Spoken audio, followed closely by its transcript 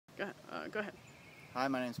Go ahead. Hi,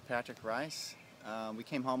 my name's Patrick Rice. We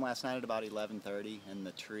came home last night at about 11:30, and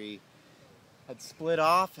the tree had split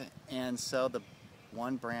off, and so the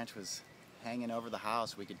one branch was hanging over the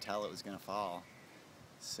house. We could tell it was going to fall.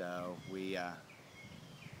 So we,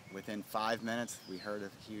 within 5 minutes, we heard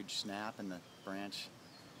a huge snap, and the branch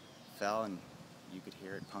fell, and you could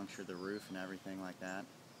hear it puncture the roof and everything like that.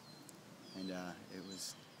 And it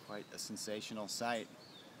was quite a sensational sight.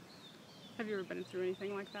 Have you ever been through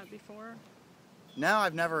anything like that before? No,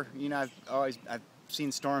 I've never, I've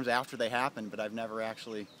seen storms after they happen, but I've never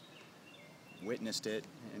actually witnessed it,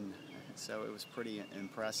 and so it was pretty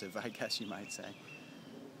impressive, I guess you might say.